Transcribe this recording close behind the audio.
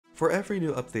For every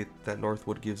new update that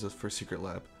Northwood gives us for Secret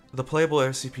Lab, the playable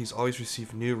SCPs always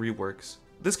receive new reworks.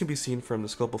 This can be seen from the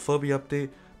Scopophobia update,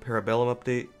 Parabellum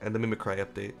update, and the Mimicry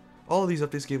update. All of these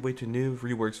updates gave way to new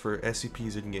reworks for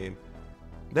SCPs in-game.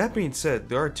 That being said,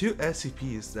 there are two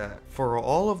SCPs that, for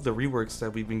all of the reworks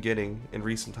that we've been getting in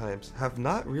recent times, have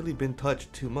not really been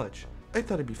touched too much. I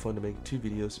thought it'd be fun to make two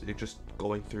videos just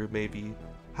going through maybe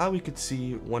how we could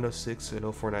see 106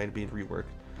 and 049 being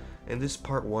reworked. In this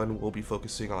part 1, we'll be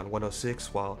focusing on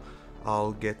 106 while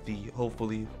I'll get the,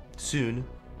 hopefully soon,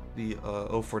 the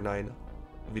 049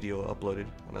 video uploaded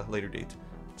on a later date.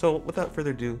 So without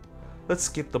further ado, let's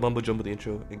skip the mumbo jumbo of the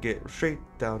intro and get straight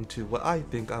down to what I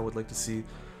think I would like to see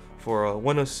for a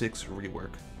 106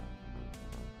 rework.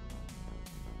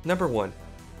 Number 1,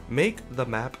 make the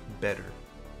map better.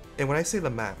 And when I say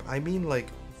the map, I mean like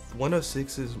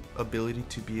 106's ability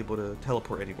to be able to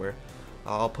teleport anywhere.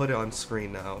 I'll put it on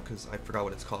screen now because I forgot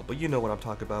what it's called, but you know what I'm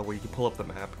talking about, where you can pull up the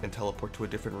map and teleport to a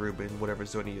different room in whatever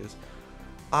zone he is.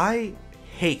 I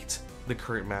hate the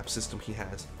current map system he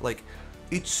has. Like,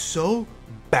 it's so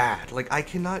bad. Like, I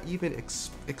cannot even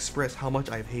express how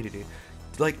much I've hated it.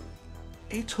 Like,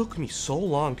 it took me so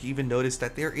long to even notice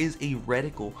that there is a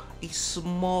reticle, a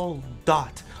small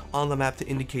dot on the map to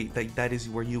indicate that that is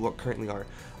where you currently are.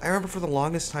 I remember for the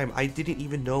longest time, I didn't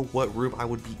even know what room I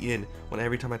would be in when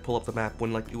every time I pull up the map,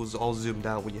 when like it was all zoomed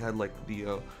out, when you had like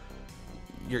the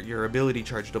your ability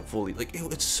charged up fully. Like,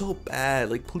 it's so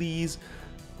bad. Like, please,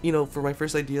 you know, for my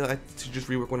first idea to just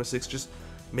rework 106, just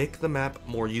make the map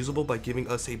more usable by giving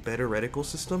us a better reticle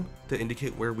system to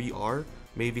indicate where we are.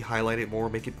 Maybe highlight it more,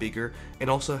 make it bigger, and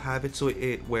also have it so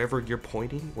it, wherever you're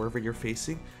pointing, wherever you're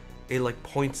facing, it like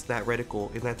points that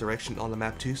reticle in that direction on the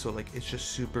map too. So like, it's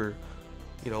just super,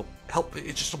 you know,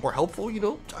 it's just more helpful, you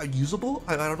know, usable.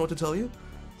 I don't know what to tell you.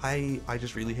 I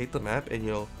just really hate the map, and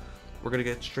you know, we're gonna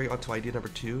get straight onto idea number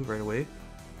 2 right away.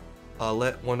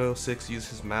 Let 106 use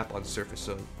his map on surface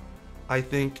zone. I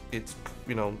think it's,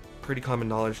 you know, pretty common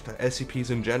knowledge that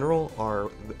SCPs in general are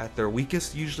at their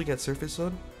weakest usually at surface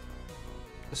zone,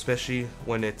 especially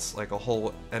when it's like a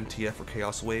whole MTF or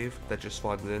chaos wave that just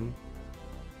spawns in.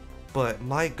 But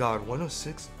my god,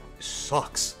 106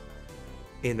 sucks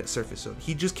in surface zone.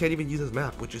 He just can't even use his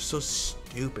map, which is so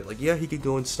stupid. Like, yeah, he could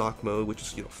go in stock mode, which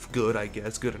is, you know, good, I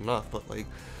guess, good enough, but like,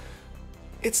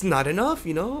 it's not enough,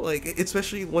 you know? Like,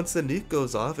 especially once the nuke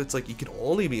goes off, it's like you can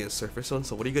only be in surface zone,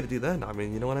 so what are you gonna do then? I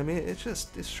mean, you know what I mean?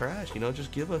 It's trash, you know?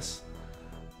 Just give us,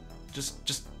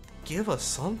 just give us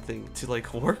something to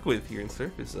like work with here in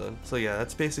surface zone. So yeah,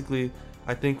 that's basically,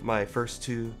 I think, my first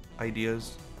two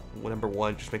ideas. Number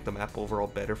 1, just make the map overall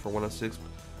better for 106,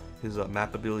 his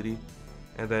map ability,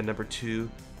 and then number 2,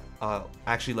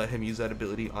 actually let him use that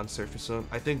ability on surface zone.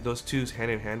 I think those two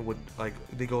hand in hand would, like,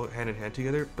 they go hand in hand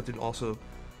together, but then also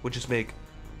would just make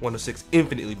 106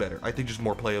 infinitely better. I think just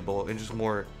more playable and just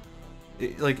more,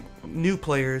 like, new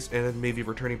players and then maybe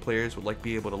returning players would like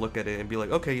be able to look at it and be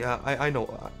like, okay, yeah, I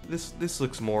know this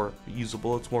looks more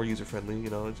usable, it's more user friendly, you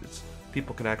know, it's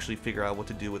people can actually figure out what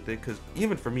to do with it. Because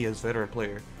even for me as a veteran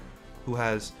player who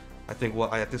has, I think,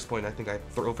 at this point I think I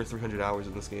for over 300 hours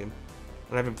in this game,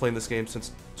 and I've been playing this game since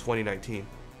 2019.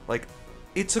 Like,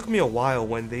 it took me a while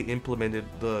when they implemented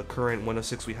the current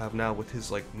 106 we have now with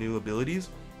his like new abilities.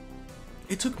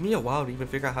 It took me a while to even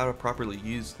figure out how to properly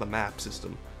use the map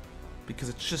system, because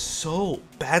it's just so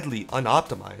badly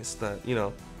unoptimized that, you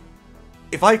know,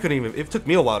 if it took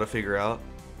me a while to figure out,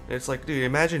 it's like, dude,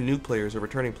 imagine new players or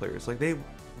returning players, like, they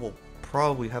will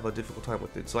probably have a difficult time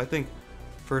with it. So I think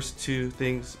first two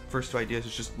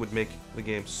ideas just would make the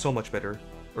game so much better,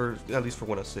 or at least for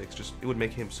 106, just it would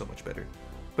make him so much better.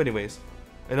 But anyways,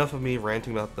 enough of me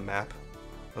ranting about the map,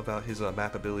 about his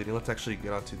map ability. Let's actually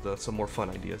get on to some more fun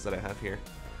ideas that I have here.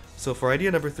 So for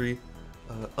idea number 3,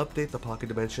 update the pocket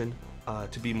dimension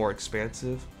to be more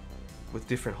expansive, with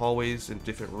different hallways and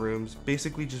different rooms,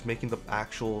 basically just making the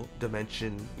actual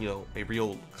dimension, you know, a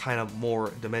real kind of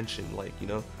more dimension, like, you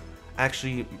know,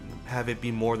 actually have it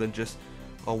be more than just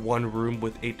a one room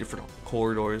with 8 different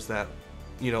corridors that,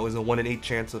 you know, is a 1 in 8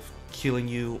 chance of killing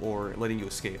you or letting you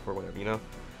escape or whatever, you know?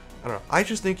 I don't know, I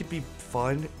just think it'd be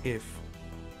fun if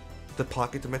the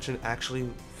pocket dimension actually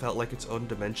felt like its own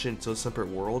dimension, its own separate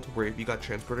world, where if you got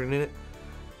transported in it,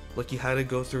 like, you had to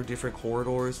go through different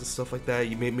corridors and stuff like that.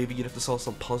 Maybe you'd have to solve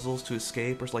some puzzles to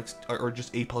escape, or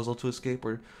just a puzzle to escape,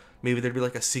 or maybe there'd be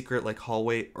like a secret like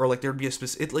hallway, or like there'd be a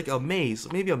specific, like a maze,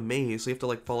 maybe a maze, so you have to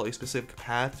like follow a specific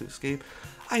path to escape.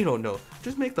 I don't know.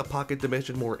 Just make the pocket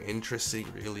dimension more interesting,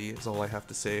 really, is all I have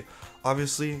to say.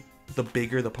 Obviously, the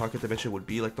bigger the pocket dimension would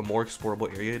be, like the more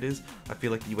explorable area it is, I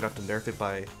feel like you would have to nerf it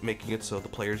by making it so the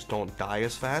players don't die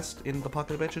as fast in the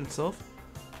pocket dimension itself.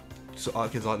 So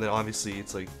because then obviously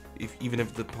it's like even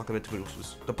if the pocket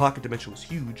dimension was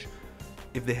huge,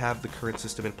 if they have the current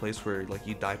system in place where like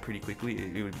you die pretty quickly,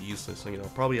 it would be useless. So, you know,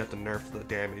 probably have to nerf the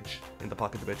damage in the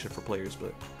pocket dimension for players,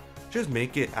 but just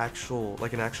make it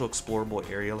like an actual explorable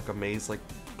area, like a maze like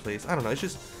place. I don't know, it's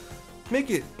just make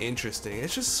it interesting.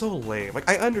 It's just so lame. Like,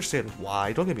 I understand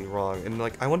why, don't get me wrong, and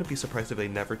like I wouldn't be surprised if they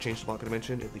never change the pocket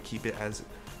dimension, if they keep it as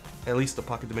at least the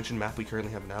pocket dimension map we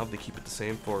currently have now, if they keep it the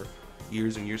same for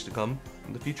years and years to come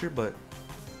in the future. But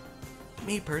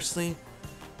me personally,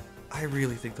 I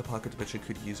really think the pocket dimension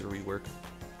could use a rework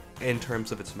in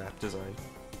terms of its map design.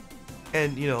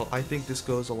 And, you know, I think this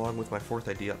goes along with my fourth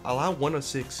idea. Allow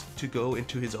 106 to go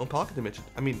into his own pocket dimension.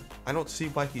 I mean, I don't see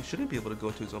why he shouldn't be able to go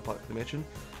into his own pocket dimension.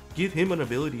 Give him an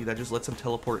ability that just lets him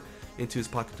teleport into his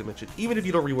pocket dimension. Even if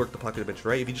you don't rework the pocket dimension,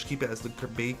 right? If you just keep it as the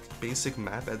basic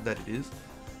map that it is,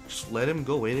 just let him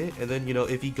go in it. And then, you know,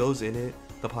 if he goes in it,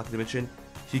 the pocket dimension,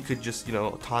 he could just, you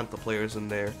know, taunt the players in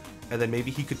there. And then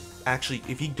maybe he could actually,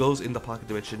 if he goes in the pocket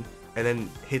dimension, and then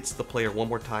hits the player one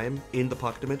more time in the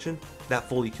pocket dimension, that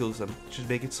fully kills them. Just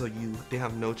make it so they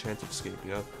have no chance of escape,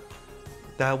 you know?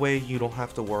 That way you don't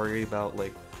have to worry about,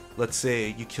 like, let's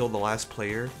say you kill the last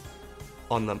player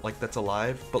on them, like, that's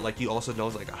alive, but like you also know,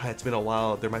 like, it's been a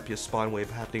while, there might be a spawn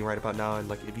wave happening right about now, and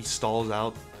like if he stalls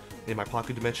out in my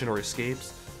pocket dimension or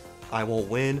escapes, I won't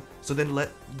win. So then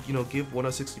give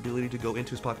 106 the ability to go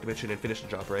into his pocket dimension and finish the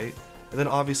job, right? And then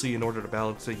obviously in order to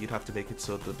balance it, you'd have to make it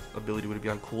so the ability would be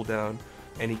on cooldown,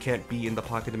 and he can't be in the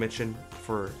pocket dimension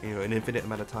for, you know, an infinite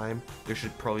amount of time. There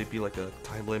should probably be like a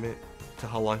time limit to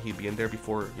how long he'd be in there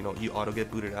before, you know, you auto get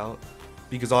booted out.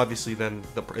 Because obviously then,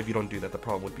 if you don't do that, the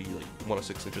problem would be like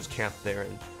 106 would just camp there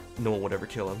and no one would ever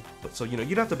kill him. But so, you know,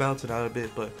 you'd have to balance it out a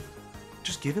bit, but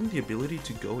just give him the ability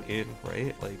to go in,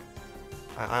 right? Like,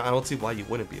 I don't see why you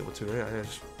wouldn't be able to, right?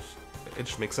 It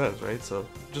just makes sense, right? So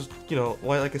just, you know,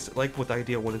 like I said, like with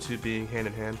idea 1 and 2 being hand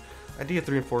in hand, idea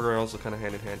 3 and 4 are also kind of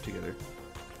hand in hand together.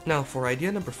 Now for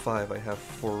idea number 5, I have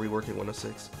for reworking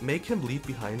 106, make him leave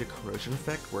behind a corrosion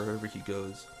effect wherever he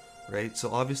goes, right?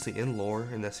 So obviously in lore,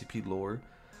 in SCP lore,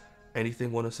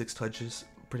 anything 106 touches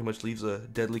pretty much leaves a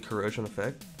deadly corrosion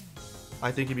effect.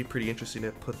 I think it'd be pretty interesting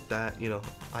to put that, you know,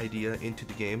 idea into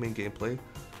the game and gameplay.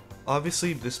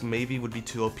 Obviously, this maybe would be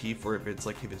too OP for if it's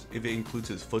like if it includes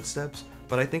his footsteps,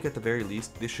 but I think at the very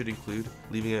least this should include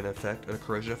leaving an effect, a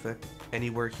corrosion effect,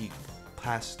 anywhere he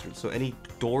passes through. So any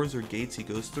doors or gates he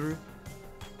goes through,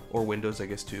 or windows, I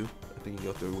guess too. I think you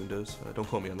go through windows. Don't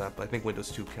quote me on that, but I think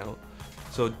windows too count.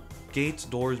 So gates,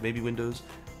 doors, maybe windows,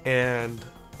 and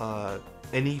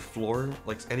any floor,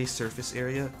 like any surface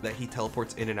area that he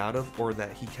teleports in and out of, or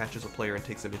that he catches a player and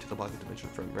takes them into the pocket dimension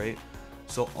from, right?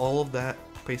 So all of that,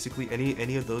 basically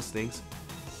any of those things,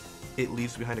 it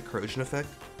leaves behind a corrosion effect.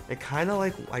 And kind of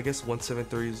like, I guess,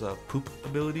 173's poop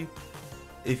ability.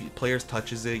 If players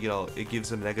touches it, you know, it gives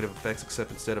them negative effects,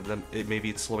 except instead of them, maybe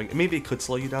it could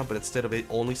slow you down, but instead of it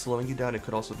only slowing you down, it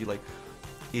could also be like,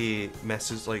 it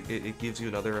messes, like, it gives you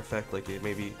another effect, like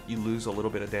maybe you lose a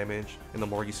little bit of damage, and the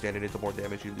more you stand in it, the more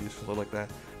damage you lose, something like that.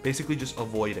 Basically just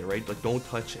avoid it, right? Like, don't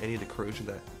touch any of the corrosion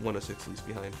that 106 leaves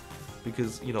behind.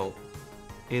 Because, you know,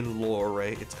 in lore,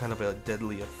 right, it's kind of a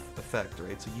deadly effect,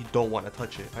 right? So you don't want to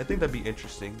touch it. I think that'd be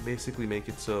interesting. Basically make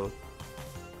it so,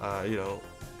 you know,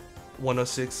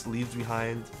 106 leaves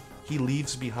behind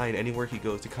anywhere he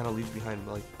goes. He kind of leaves behind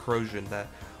like corrosion that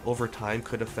over time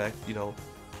could affect, you know,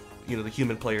 the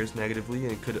human players negatively,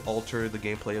 and could alter the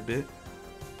gameplay a bit.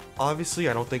 Obviously,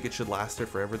 I don't think it should last there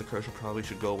forever. The corrosion probably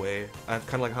should go away.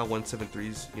 Kind of like how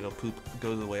 173's, you know, poop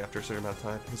goes away after a certain amount of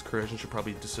time. His corrosion should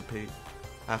probably dissipate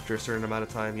after a certain amount of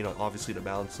time, you know, obviously to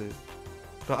balance it.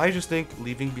 But I just think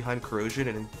leaving behind corrosion,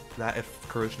 and that if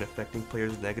corrosion affecting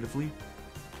players negatively,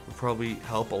 would probably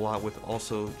help a lot with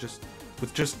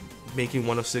just making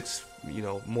 106, you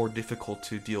know, more difficult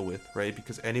to deal with, right?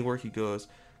 Because anywhere he goes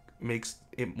makes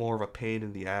it more of a pain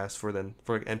in the ass for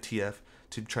MTF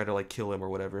to try to like kill him or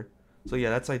whatever. So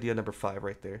yeah, that's idea number 5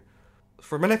 right there.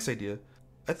 For my next idea,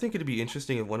 I think it'd be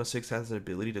interesting if 106 has an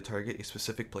ability to target a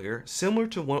specific player, similar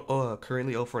to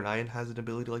currently 049 has an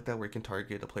ability like that where it can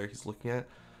target a player he's looking at.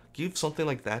 Give something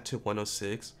like that to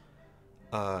 106.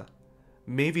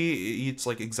 Maybe it's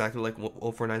like exactly like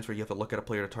 049's where you have to look at a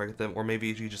player to target them, or maybe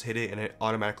you just hit it and it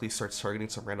automatically starts targeting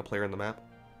some random player on the map.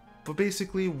 But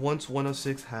basically, once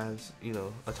 106 has, you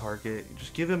know, a target,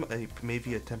 just give him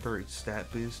maybe a temporary stat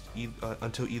boost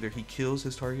until either he kills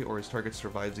his target or his target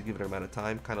survives a given amount of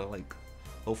time, kind of like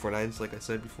 049's, like I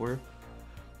said before.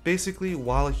 Basically,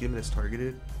 while a human is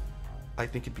targeted, I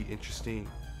think it'd be interesting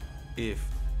if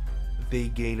they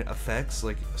gain effects,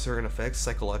 like certain effects,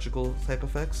 psychological type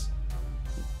effects,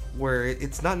 where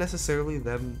it's not necessarily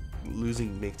them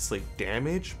losing makes like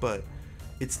damage, but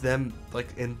it's them like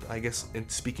I guess in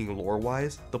speaking lore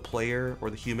wise, the player or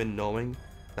the human knowing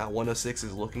that 106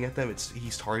 is looking at them,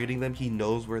 he's targeting them, he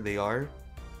knows where they are,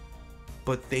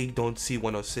 but they don't see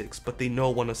 106, but they know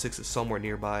 106 is somewhere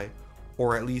nearby,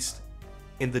 or at least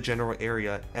in the general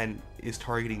area, and is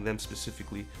targeting them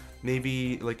specifically.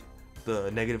 Maybe like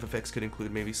the negative effects could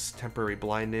include maybe temporary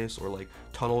blindness or like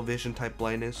tunnel vision type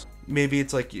blindness. Maybe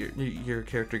it's like your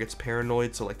character gets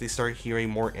paranoid, so like they start hearing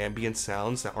more ambient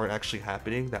sounds that aren't actually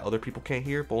happening, that other people can't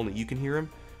hear, but only you can hear them.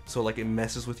 So like it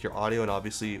messes with your audio, and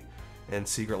obviously in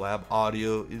Secret Lab,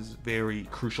 audio is very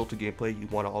crucial to gameplay. You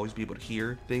want to always be able to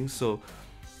hear things. So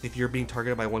if you're being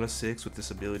targeted by 106 with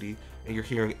this ability and you're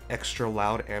hearing extra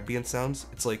loud ambient sounds,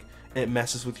 it's like it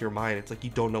messes with your mind. It's like you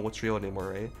don't know what's real anymore,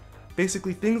 right?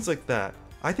 Basically things like that.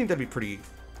 I think that'd be pretty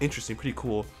interesting, pretty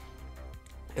cool.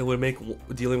 It would make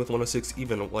dealing with 106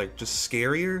 even like just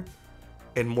scarier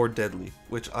and more deadly,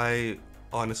 which I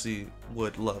honestly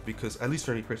would love, because at least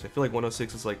for me personally, I feel like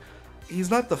 106 is like,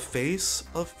 he's not the face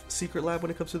of Secret Lab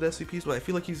when it comes to the SCPs, but I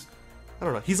feel like I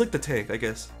don't know, he's like the tank, I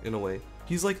guess, in a way.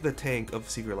 He's like the tank of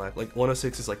Secret Lab. Like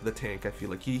 106 is like the tank, I feel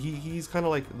like. He's kind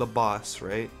of like the boss,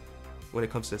 right? When it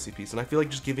comes to SCPs. And I feel like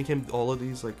just giving him all of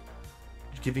these, like,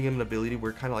 giving him an ability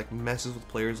where it kind of like messes with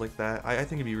players like that, I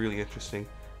think it'd be really interesting.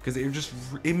 Because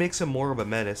it makes him more of a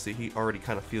menace that he already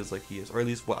kind of feels like he is. Or at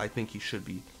least what I think he should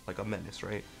be, like a menace,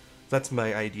 right? That's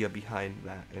my idea behind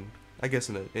that. And I guess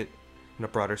in a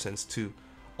broader sense too,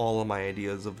 all of my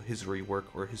ideas of his rework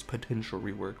or his potential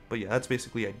rework. But yeah, that's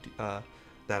basically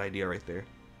that idea right there.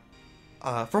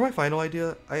 For my final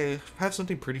idea, I have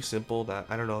something pretty simple that,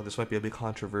 I don't know, this might be a bit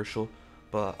controversial,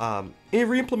 but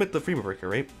re-implement the Freema Breaker,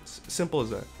 right? Simple as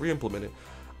that. Re-implement it.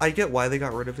 I get why they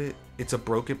got rid of it. It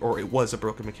was a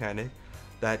broken mechanic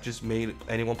that just made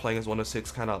anyone playing as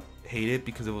 106 kind of hate it,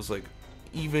 because it was like,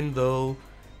 even though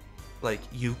like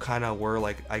you kind of were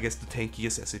like, I guess, the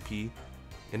tankiest SCP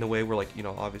in a way, where like, you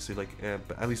know, obviously like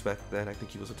at least back then I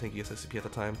think he was the tankiest SCP at the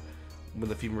time when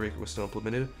the Freema Breaker was still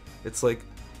implemented. It's like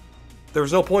there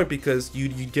was no point, because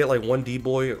you'd get like one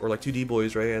D-boy or like two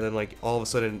D-boys, right? And then like all of a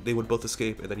sudden they would both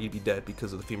escape, and then you'd be dead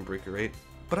because of the Freema Breaker, right?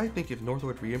 But I think if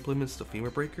Northwood re-implements the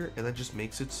Freema Breaker and then just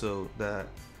makes it so that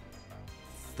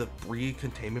the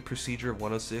re-containment procedure of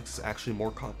 106 is actually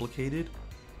more complicated,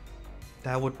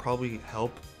 that would probably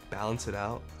help balance it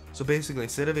out. So basically,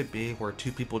 instead of it being where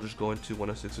two people just go into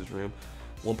 106's room,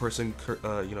 one person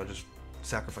you know, just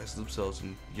sacrifices themselves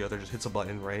and the other just hits a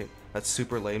button, right? That's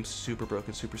super lame, super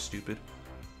broken, super stupid.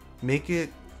 Make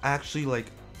it actually like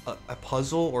a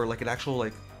puzzle, or like an actual,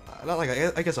 like, not like,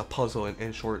 I guess a puzzle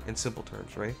in short, in simple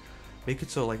terms, right? Make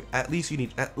it so like at least you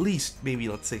need at least maybe,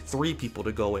 let's say, 3 people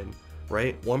to go in,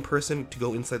 right? 1 person to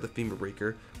go inside the Freema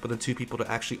Breaker, but then 2 people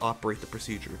to actually operate the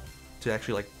procedure, to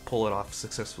actually like pull it off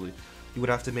successfully. You would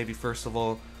have to maybe first of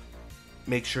all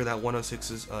make sure that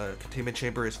 106's containment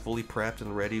chamber is fully prepped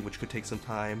and ready, which could take some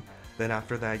time. Then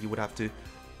after that, you would have to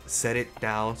set it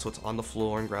down so it's on the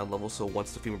floor and ground level, so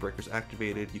once the Freema Breaker is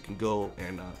activated, you can go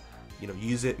and you know,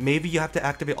 use it. Maybe you have to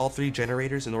activate all 3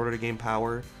 generators in order to gain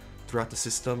power throughout the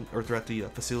system, or throughout the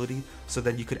facility, so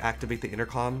then you could activate the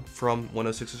intercom from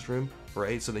 106's room,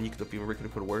 right? So then the Freema Breaker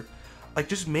could work. Like,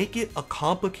 just make it a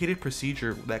complicated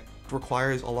procedure that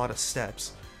requires a lot of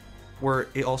steps, where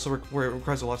it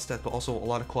requires a lot of steps, but also a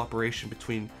lot of cooperation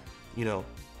between, you know,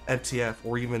 MTF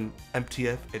or even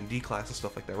MTF and D-Class and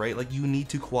stuff like that, right? Like, you need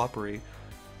to cooperate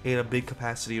in a big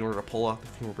capacity in order to pull off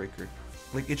the Freema Breaker.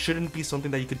 Like, it shouldn't be something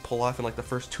that you could pull off in like the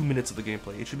first 2 minutes of the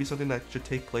gameplay. It should be something that should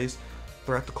take place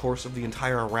throughout the course of the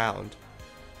entire round.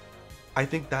 I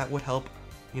think that would help,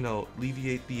 you know,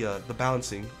 alleviate the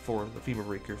balancing for the Freema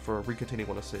Breaker for recontaining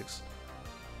 106.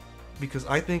 Because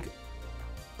I think,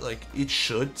 like, it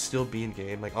should still be in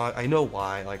game. Like, I know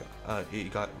why, like,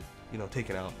 it got, you know,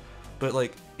 taken out, but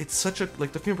like, it's such a,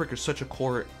 like, the Freema Breaker is such a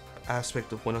core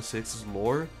aspect of 106's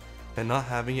lore, and not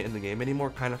having it in the game anymore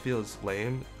kind of feels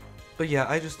lame. But yeah,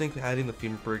 I just think adding the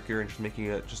Freema Breaker and just making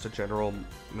it just a general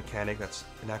mechanic that's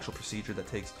an actual procedure that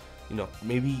takes, you know,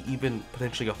 maybe even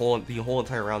potentially the whole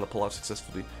entire round to pull off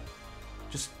successfully,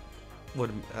 just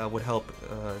would help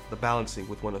the balancing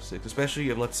with 106,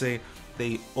 especially if, let's say,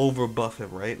 they overbuff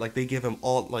him, right? Like, they give him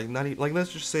all, like, not even, like,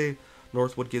 let's just say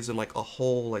Northwood gives him like a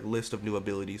whole like list of new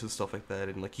abilities and stuff like that,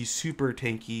 and like he's super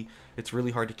tanky. It's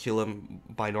really hard to kill him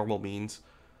by normal means.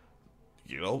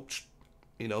 You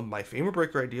know, my Freema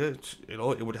Breaker idea, you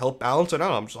know, it would help balance it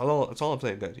out. That's all I'm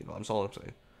saying, guys. You know, that's all I'm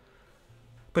saying.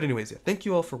 But anyways, yeah, thank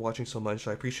you all for watching so much.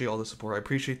 I appreciate all the support. I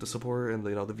appreciate the support and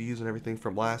the, you know, the views and everything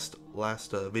from my last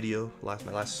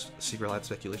Secret Lab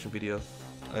speculation video.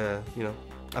 You know,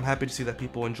 I'm happy to see that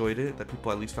people enjoyed it, that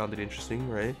people at least found it interesting,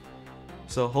 right?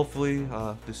 So hopefully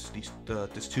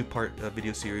this two-part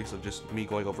video series of just me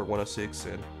going over 106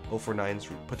 and 049's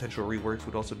potential reworks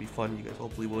would also be fun. You guys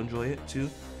hopefully will enjoy it too.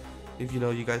 If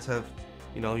you guys have,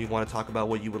 you want to talk about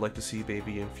what you would like to see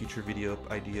maybe in future video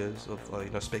ideas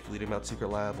of speculating about Secret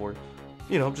Lab, or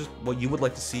just what you would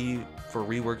like to see for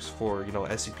reworks for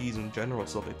SCPs in general and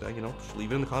stuff like that, just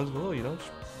leave it in the comments below,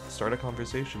 just start a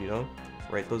conversation,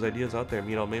 write those ideas out there.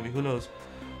 Maybe, who knows,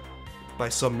 by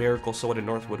some miracle someone in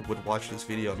Northwood would watch this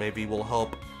video. Maybe we'll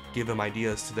help give them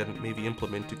ideas to then maybe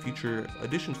implement to future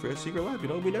editions for Secret Lab.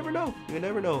 We never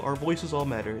know. Our voices all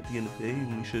matter at the end of the day,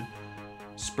 and we should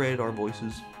spread our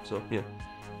voices. So yeah,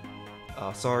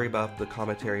 sorry about the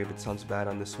commentary if it sounds bad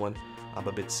on this one. I'm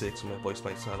a bit sick, so my voice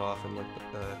might sound off, and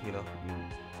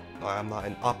I'm not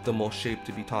in optimal shape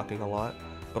to be talking a lot.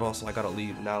 But also, I gotta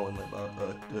leave now in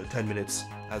like 10 minutes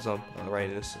as I'm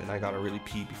writing this, and I gotta really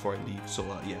pee before I leave. So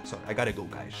yeah, sorry, I gotta go,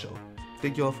 guys. So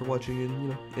thank you all for watching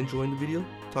and enjoying the video.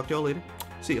 Talk to y'all later.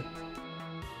 See ya.